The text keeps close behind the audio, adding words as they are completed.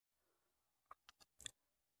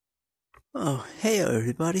Oh, hey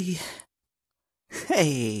everybody.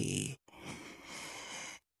 Hey.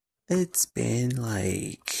 It's been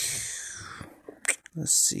like,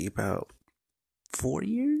 let's see, about 4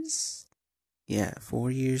 years? Yeah, 4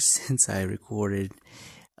 years since I recorded,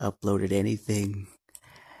 uploaded anything.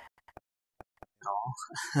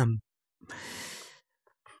 Um,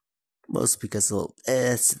 Most because of,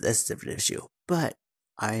 that's a different issue. But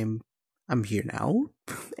I'm, I'm here now,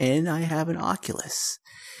 and I have an Oculus.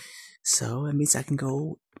 So it means I can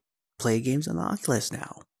go play games on the Oculus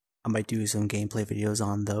now. I might do some gameplay videos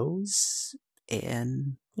on those,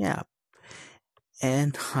 and yeah.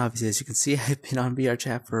 And obviously, as you can see, I've been on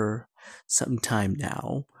VRChat for some time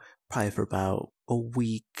now, probably for about a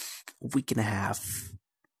week and a half,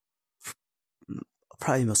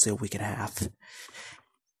 probably mostly a week and a half.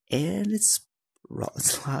 And it's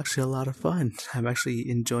actually a lot of fun. I'm actually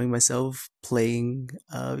enjoying myself playing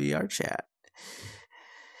VRChat.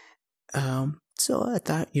 So I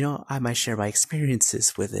thought, I might share my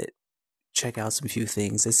experiences with it, check out some few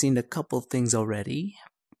things. I've seen a couple things already,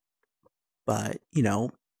 but you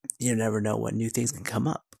never know what new things can come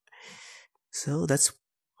up. So that's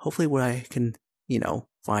hopefully what I can,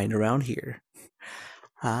 find around here.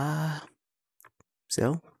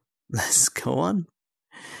 So let's go on.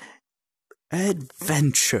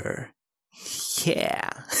 Adventure. Yeah.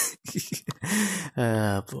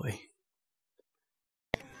 Oh boy.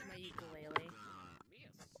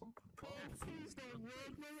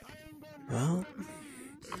 Well,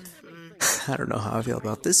 I don't know how I feel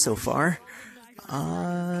about this so far. What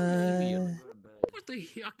the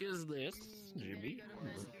heck is this, Jimmy?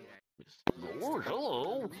 Lord,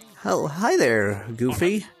 hello. Oh, hi there,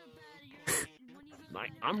 Goofy.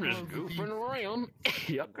 I'm just goofing around.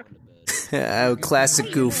 Yuck. Oh,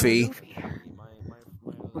 classic Goofy.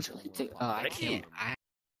 I can't. I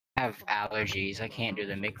have allergies. I can't do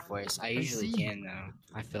the Mick voice. I usually can though.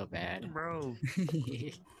 I feel bad. Bro,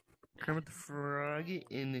 Kermit the Frog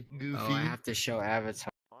and Goofy. Oh, I have to show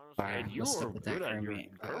Avatar. And you What's are up with that good at your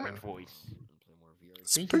Kermit? Kermit voice.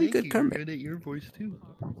 It's Thank pretty you, good, You're Kermit. good at your voice too.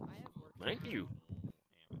 Thank you.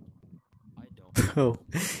 Oh,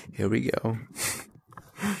 here we go.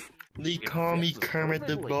 They call me Kermit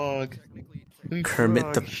the Bog.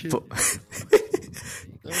 Kermit the Shit. Bo-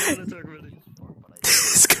 I don't want to talk about it.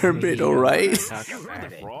 Is Kermit alright? Talk You heard about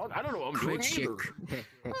the it. frog? I don't know what I'm doing Quit either. your.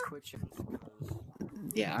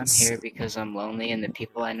 Yeah, I'm here because I'm lonely, and the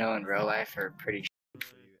people I know in real life are pretty.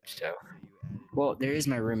 So, well, there is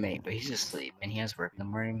my roommate, but he's asleep, and he has work in the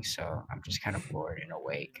morning, so I'm just kind of bored and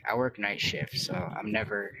awake. I work night shift, so I'm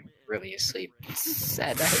never really asleep.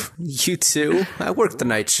 Sad night. You too? I work the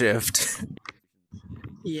night shift.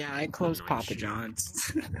 Yeah, I close Papa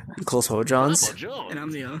John's. You close Ho John's? Papa John. And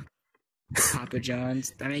I'm the Papa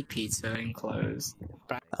John's. I make pizza and clothes.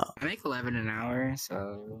 But Oh. I make 11 an hour,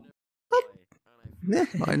 so Yeah,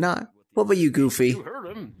 why not? What about you, Goofy? You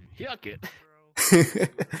heard him. Yuck it.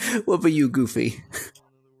 What about you, Goofy?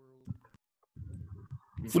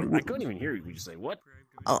 I couldn't even hear you say what?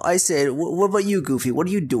 Oh, I said, what about you, Goofy? What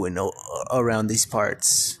are you doing around these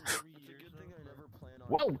parts?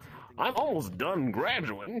 Well, I'm almost done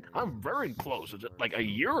graduating. I'm very close. It's like a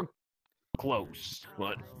year close.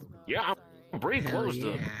 But yeah, I'm pretty Hell close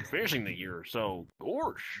to yeah. finishing the year. So,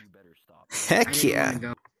 gosh. I Heck didn't yeah. wanna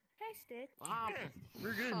go. Hey, Stick.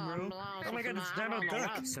 We're good, bro. Oh my god, it's Donald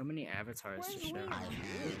Duck. So many avatars to show.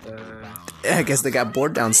 I guess they got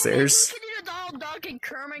bored downstairs.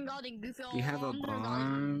 You have a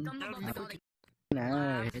bomb?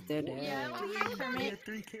 No, hit that Yeah, down. we have I Kermit. had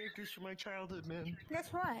 3 characters from my childhood, man.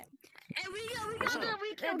 Guess what? And we There's got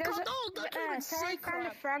a Donald Duck. Say found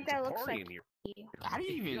a frog that looks Party like in here. you. How do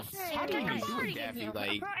you even do it, Daffy?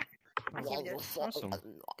 Like, awesome.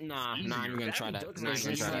 Nah, I'm gonna try that. Nah, I'm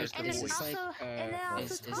gonna try that. And Is it's this like, also, and then also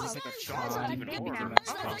is this Tom. like a Tom's Tron like even Mickey harder.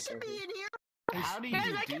 Mouse. crossover? How do you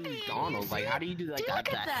do Donald? Like, how do you do like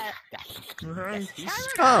Look at that.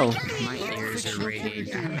 Oh, My ears are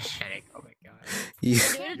ringing. I have a headache. Oh my god. you,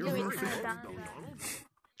 You're doing Donald.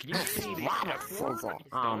 Can you see the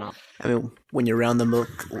I don't know. I mean, when you're around them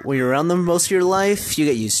most of your life, you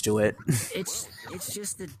get used to it. It's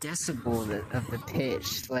just the decibel of the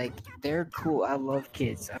pitch. Like, they're cool. I love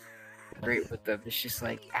kids. I'm great with them. It's just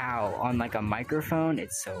like, ow, on like a microphone,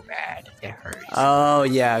 it's so bad. It hurts. Oh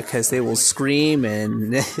yeah, because they will scream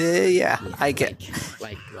and yeah, I get Yeah. you.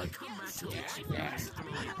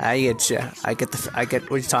 I get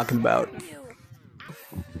what you're talking about.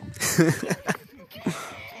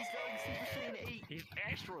 He's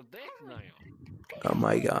extra thick now. Oh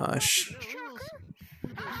my gosh.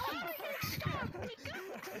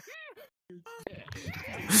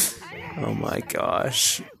 Oh my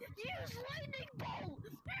gosh.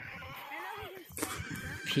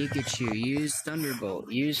 Pikachu, use Thunderbolt,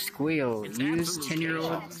 use Squeal, use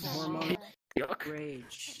 10-year-old hormone Yuck.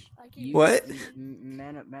 rage. Use What?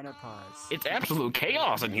 menopause. It's absolute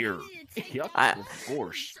chaos in here. Yuck, I- of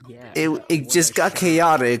course. Yeah. It just got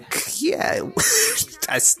chaotic. Yeah,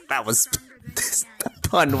 that was that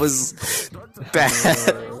pun was bad.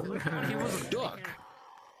 He was a duck.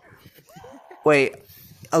 Wait,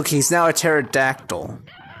 okay, he's now a pterodactyl.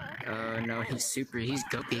 Oh no, he's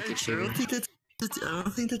go I Pikachu.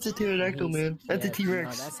 don't think that's a pterodactyl, man. That's a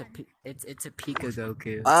T-Rex. No, that's it's a Pika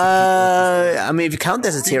Goku. I mean, if you count that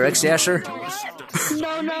as a T-Rex, yeah, sure.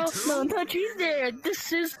 No, don't you dare.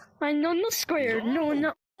 This is my no square.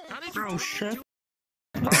 No. Bro, shut.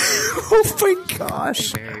 Oh my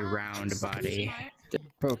gosh. A very round body.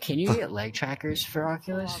 Bro, can you get leg trackers for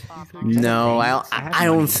Oculus? No, I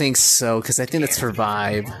don't think so, because I think it's for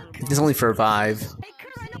Vive. It's only for Vive.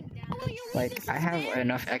 Like, I have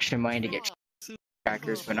enough extra money to get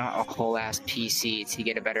trackers, but not a whole ass PC to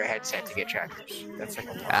get a better headset to get trackers. That's like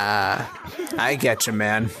a I get you,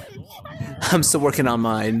 man. I'm still working on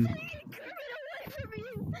mine.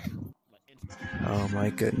 Oh my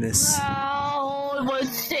goodness. Oh, it would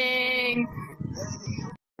sting.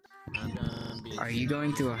 Are you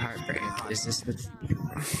going through a heartbreak? Is this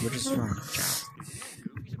what is wrong, child?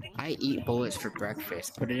 I eat bullets for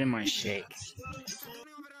breakfast. Put it in my shake.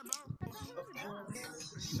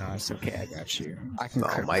 No, it's okay. I got you. I can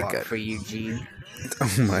Oh my walk God. for you, G.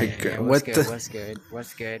 Oh my Yeah, god. what's What good? the? What's good?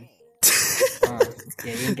 What's good?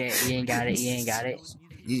 Yeah, you ain't got it. You ain't got it.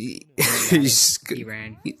 He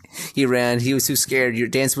ran. He ran. He was too scared. Your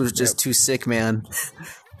dance was just too sick, man.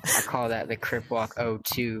 I call that the Crip Walk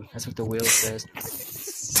 02. That's what the wheel says.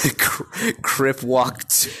 The Crip Walk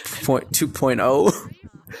 2.0.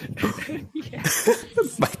 Yeah.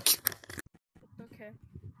 Like, Okay.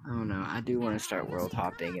 I don't know. I do want to start world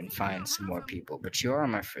hopping and find some more people. But you are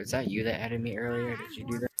my friend. Is that you that added me earlier? Did you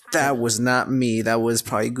do that? that was not me. That was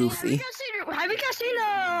probably Goofy. Have you guys seen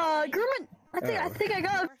Grumman? I think I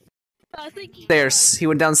got. I think. Stairs. He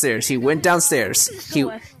went downstairs. He went downstairs. He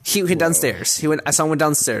went downstairs. He went. I saw him went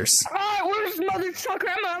downstairs. Alright, where's mother trucker?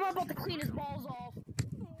 I'm about to clean his balls off.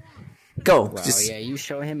 Go. Wow, Just yeah, you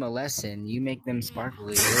show him a lesson. You make them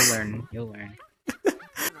sparkly. You'll learn. You'll learn.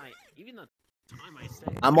 Even the time I say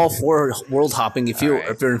I'm all for world hopping if you're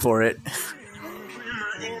Alright. if you're in for it.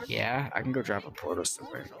 Yeah, I can go drop a portal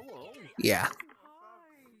somewhere. Yeah.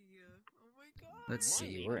 Let's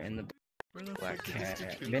see. We're in the Black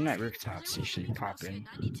Cat. Midnight Rooftops. You should pop in.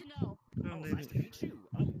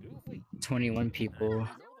 21 people.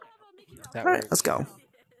 That All right, works. let's go.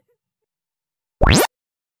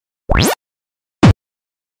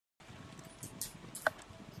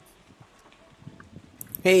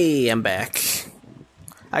 Hey, I'm back.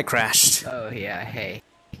 I crashed. Oh yeah, hey.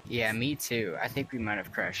 Yeah, me too. I think we might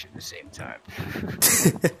have crashed at the same time.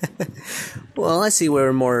 Well, I see we're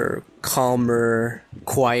a more calmer,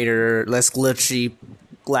 quieter, less glitchy,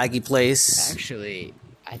 laggy place. Actually,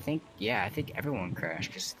 I think everyone crashed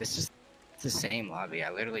because this is the same lobby.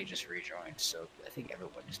 I literally just rejoined, so I think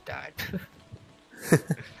everyone just died.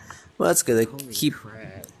 Well, that's good. They Holy keep.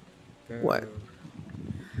 crap. What?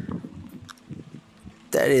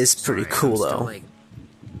 That is pretty cool, though.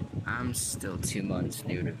 I'm still 2 months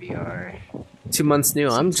new to VR. 2 months new.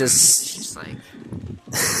 I'm It's just. just like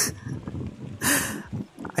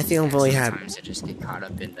I think I've only had. sometimes I just get caught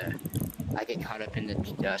up in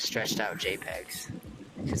the stretched out JPEGs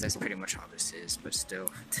because that's pretty much all this is. But still,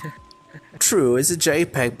 True, it's a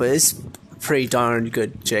JPEG, but it's pretty darn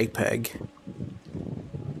good JPEG.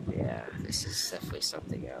 yeah, this is definitely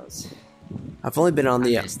something else. I've only been on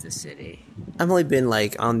the. I miss the city. I've only been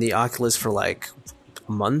like on the Oculus for like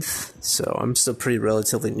a month, so I'm still pretty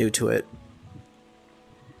relatively new to it.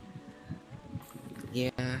 Yeah,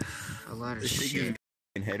 a lot of This shit shit. gives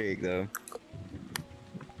me a headache though.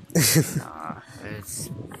 Nah, it's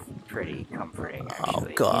pretty comforting. Oh,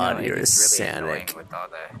 Actually. God, it you're a gets really annoying Sanic. with all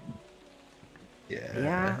the. Yeah.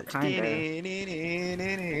 Yeah,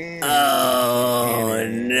 kinda. Oh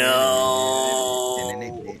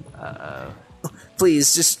no! Uh-oh.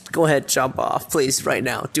 Please, just go ahead, jump off. Please, right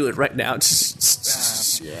now. Do it right now.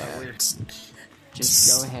 Just Yeah.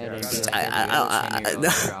 Just go ahead and do like I- a 10-year-old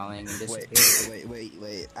drawing.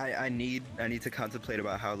 Wait. I need to contemplate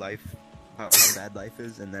about how bad life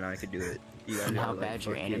is, and then I could do it. You guys And how are, like, bad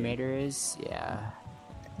your fucking- animator is? Yeah.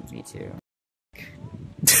 Me too.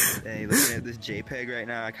 Hey, looking at this JPEG right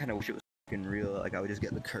now, I kind of wish it was fucking real. Like I would just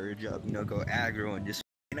get the courage up, go aggro and just.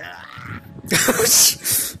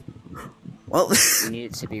 Well, You need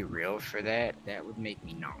it to be real for that. That would make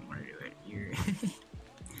me not want to do it.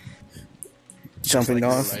 jumping Like in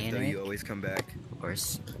off. life, though, you always come back. Or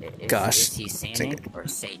Gosh. is he sanic or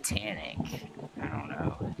satanic? I don't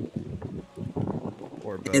know.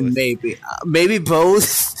 Or both. And maybe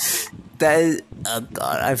both. That is,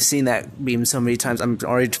 God, I've seen that meme so many times. I'm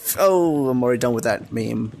already done with that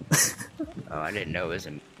meme. Oh, I didn't know it was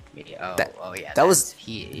a meme. Oh, yeah.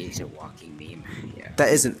 He is a walking meme. Yeah.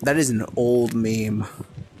 That is an old meme.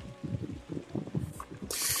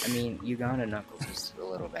 I mean, Uganda Knuckles is a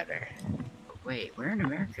little better. But wait, where in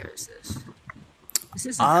America is this? This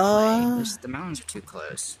isn't LA. The mountains are too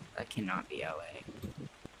close. That cannot be LA.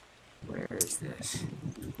 Where is this?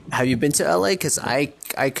 Have you been to LA? Because I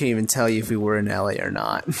couldn't even tell you if we were in LA or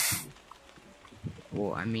not.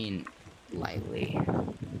 Well, I mean, lightly.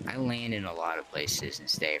 I land in a lot of places and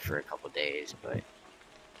stay for a couple days, but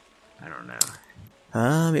I don't know.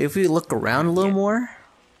 If we look around a little more.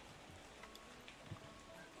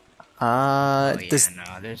 No,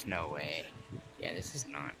 there's no way. Yeah, this is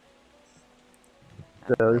not.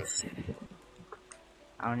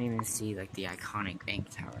 I don't even see like the iconic bank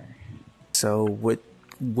tower. So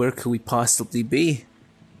where could we possibly be?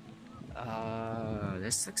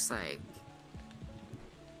 This looks like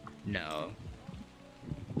no.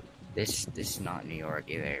 This is not New York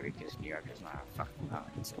either because New York is not a fucking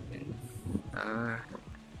mountains open.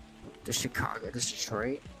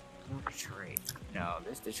 Detroit. No,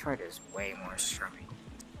 this Detroit is way more struggling.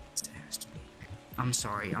 It has to be. I'm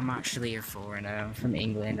sorry, I'm actually a foreigner. I'm from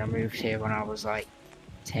England. I moved here when I was like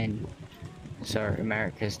 10. So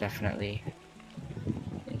America's definitely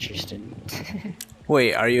interesting.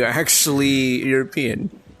 Wait, are you actually European?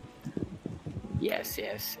 Yes.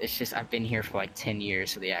 It's just I've been here for like 10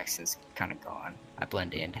 years, so the accent's kind of gone. I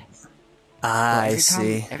blend in. I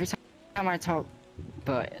see. Every time I talk,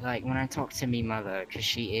 but like when I talk to me mother, because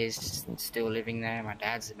she is still living there. My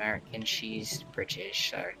dad's American, she's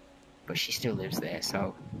British, so but she still lives there.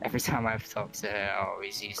 So every time I've talked to her, I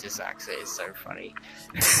always use this accent. It's so funny.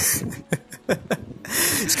 Just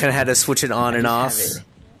kind of had to switch it on and off.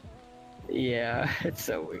 Yeah, it's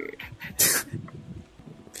so weird.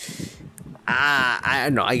 I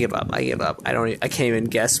don't know. I give up. I can't even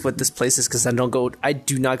guess what this place is because I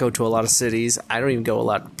do not go to a lot of cities. I don't even go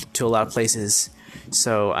to a lot of places.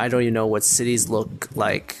 So I don't even know what cities look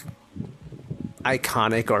like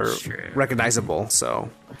iconic or recognizable. So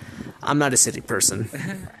I'm not a city person.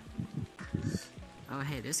 Oh,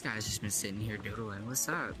 hey, this guy's just been sitting here doodling. What's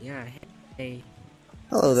up? Yeah, hey.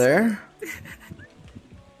 Hello there.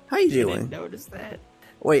 How you doing? Didn't notice that.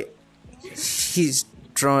 Wait, he's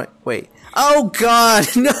drawing. Wait. Oh God!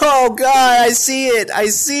 No, God! I see it.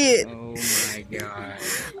 Oh my God!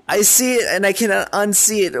 I see it, and I cannot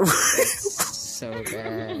unsee it. So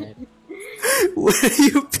bad. What have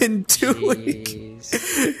you been doing?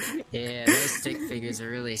 Jeez. Yeah, those stick figures are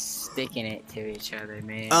really sticking it to each other,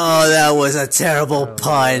 man. Oh, that was a terrible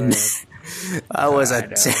pun. Lord. That was a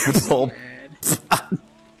terrible pun.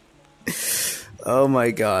 Oh my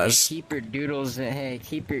gosh. Hey, keep your doodles. Hey,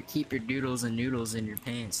 keep your doodles and noodles in your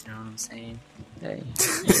pants. You know what I'm saying? Hey.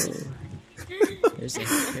 Here's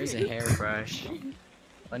a hairbrush.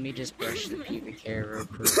 Let me just brush the pubic hair real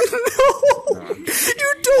quick. No,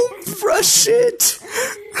 you don't brush it.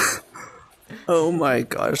 Oh my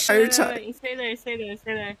gosh. Stay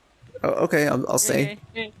there. Oh, okay, I'll say.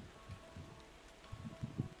 Okay.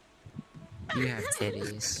 You have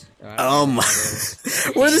titties. Oh my.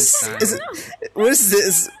 What is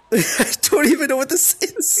this? I don't even know what this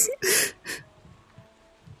is.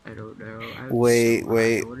 I don't know. Wait.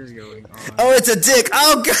 What is going on? Oh, it's a dick.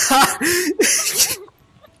 Oh God.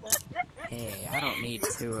 Hey, I don't need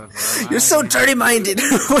two of them. You're so dirty-minded.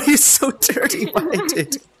 Why are you so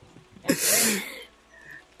dirty-minded?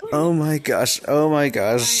 Oh my gosh. I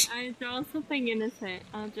draw something innocent.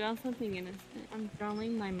 I'm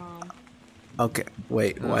drawing my mom. Okay,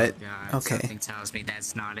 wait, what? God, okay. Something tells me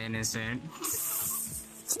that's not innocent.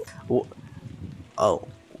 Oh,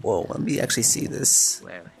 whoa, let me actually see this.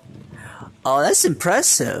 Where? Oh, that's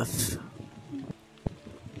impressive.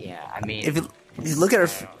 Yeah, I mean... If you look at her...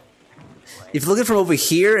 If you look at it from over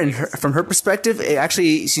here and from her perspective,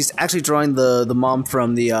 she's actually drawing the mom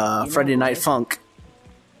from the Friday Night Funk.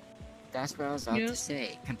 That's what I was about to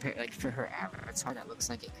say. Compare, like, for her avatar, that looks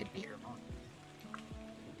like it could be her mom.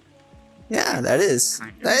 Yeah, that is.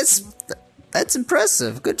 That's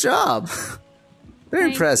impressive. Good job.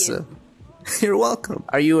 Very impressive. You're welcome.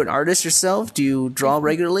 Are you an artist yourself? Do you draw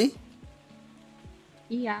regularly?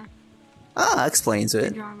 Yeah. Ah, explains I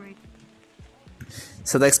it. draw right.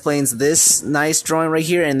 So that explains this nice drawing right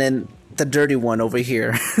here, and then the dirty one over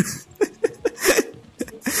here.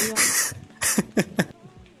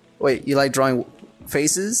 Wait, you like drawing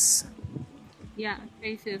faces? Yeah,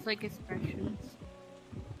 faces, like expressions.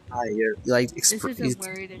 You're like This is a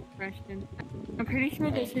word expression. I'm pretty sure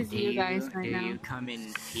this is you guys right do now. you come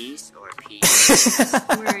in peace or peace?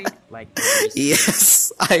 Worried. Like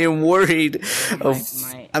Yes, I am worried.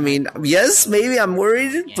 I mean, yes, maybe I'm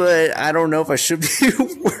worried, but I don't know if I should be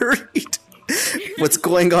worried. What's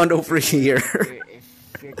going on over here?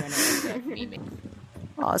 If you're gonna accept me,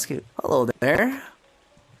 Oh, that's cute. Hello there.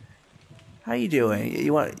 How you doing?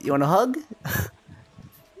 You want a hug?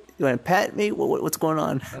 You want to pet me? What's going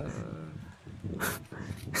on?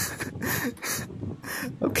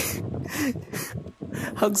 Okay.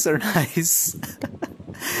 Hugs are nice.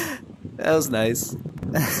 That was nice.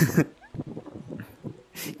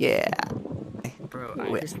 Yeah. bro,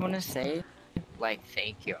 I just want to say, like,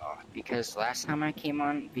 thank y'all, because last time I came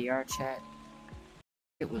on VRChat,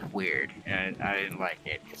 it was weird, and I didn't like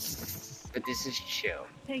it. But this is chill.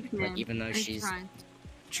 Thanks, Like, man. even though she's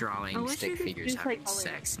drawing I wish stick you could figures just, having like, color.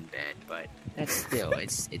 sex in bed, but that's still, I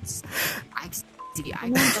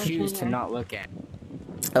I'm not choose to judging not look at.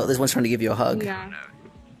 Oh, this one's trying to give you a hug. I Yeah. don't know.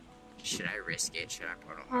 Should I risk it? Should I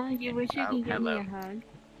put a hug? You wish you could give me a hug.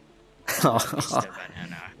 Mr.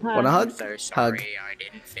 Banana. Want a hug? I'm so Hug. sorry I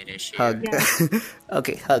didn't finish Hug. Yeah.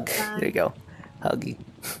 Okay, hug. There you go. Huggy.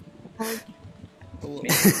 Hug.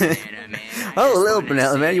 Mr. Banana Man. I Oh, just little wanna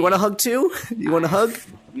banana man. say, You want a hug too? You want a hug?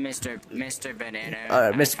 Mr. Banana.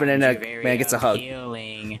 Alright, Mr. I find Banana you very Man gets a hug.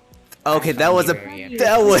 appealing. Okay, that was a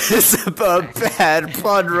bad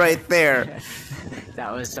pun right there.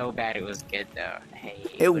 That was so bad it was good though. Hey,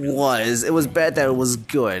 It was. It was bad that it was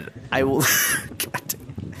good. I will. God damn.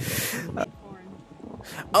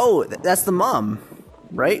 Oh, that's the mom,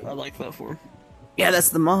 right? I like that form. Yeah, that's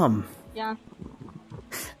the mom. Yeah.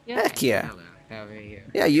 Heck yeah. Hello, how are you?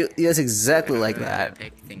 Yeah, you. That's exactly like that.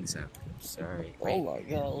 Pick things up. Sorry. Oh my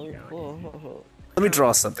god. Let me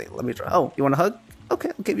draw something. Let me draw. Oh, you want a hug? Okay,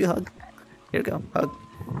 I'll give you a hug. Here you go. Hug.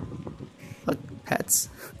 Hug. Pets.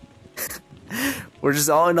 We're just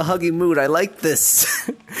all in a huggy mood. I like this.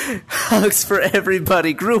 Hugs for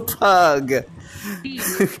everybody. Group hug.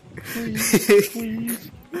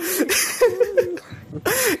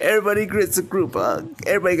 Everybody gets a group hug.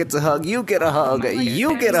 Everybody gets a hug. You get a hug.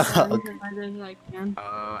 You get a hug.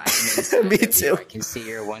 Oh, I Me too. I can see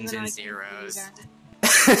your ones and zeros.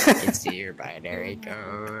 I can see your binary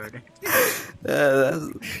code.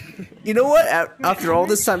 You know what? After all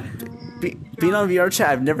this time being on VRChat,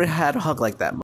 I've never had a hug like that.